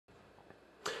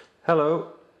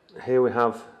Hello, here we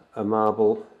have a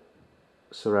marble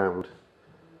surround.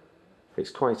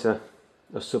 It's quite a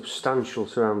substantial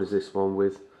surround is this one,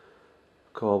 with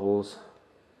corbels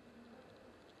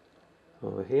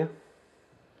over here,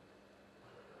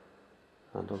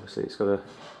 and obviously it's got a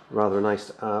rather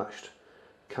nice arched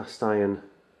cast iron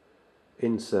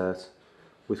insert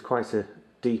with quite a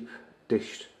deep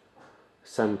dished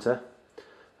centre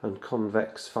and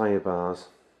convex fire bars.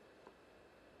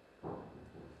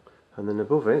 And then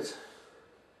above it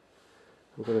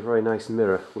we've got a very nice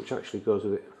mirror which actually goes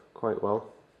with it quite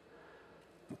well.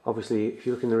 Obviously if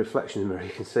you look in the reflection mirror you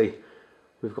can see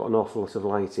we've got an awful lot of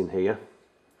light in here.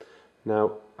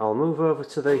 Now I'll move over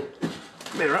to the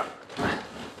mirror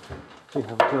and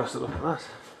have a closer look at that.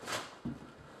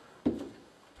 And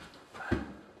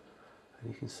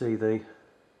you can see the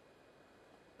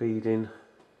beading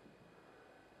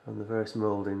and the various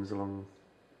mouldings along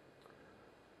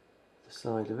the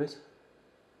side of it.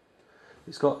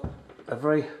 It's got a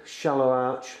very shallow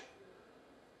arch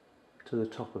to the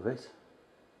top of it,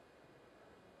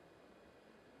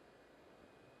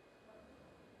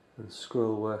 and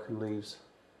scroll work and leaves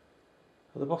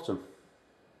at the bottom.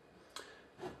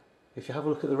 If you have a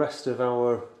look at the rest of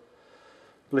our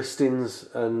listings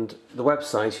and the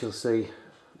website, you'll see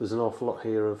there's an awful lot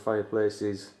here of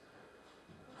fireplaces,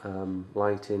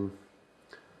 lighting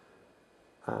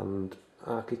and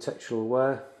architectural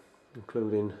ware,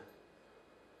 including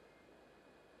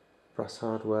brass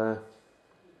hardware.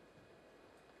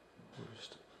 I'll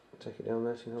just take it down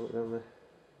there so you can have a look down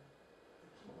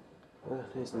there.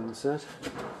 Here's the insert.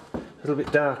 A little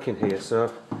bit dark in here,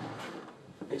 so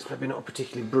it's maybe not a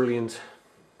particularly brilliant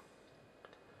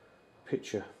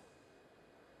picture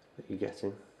that you're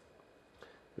getting,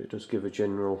 but it does give a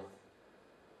general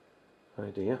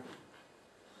idea.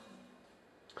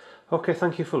 Okay,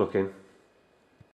 thank you for looking.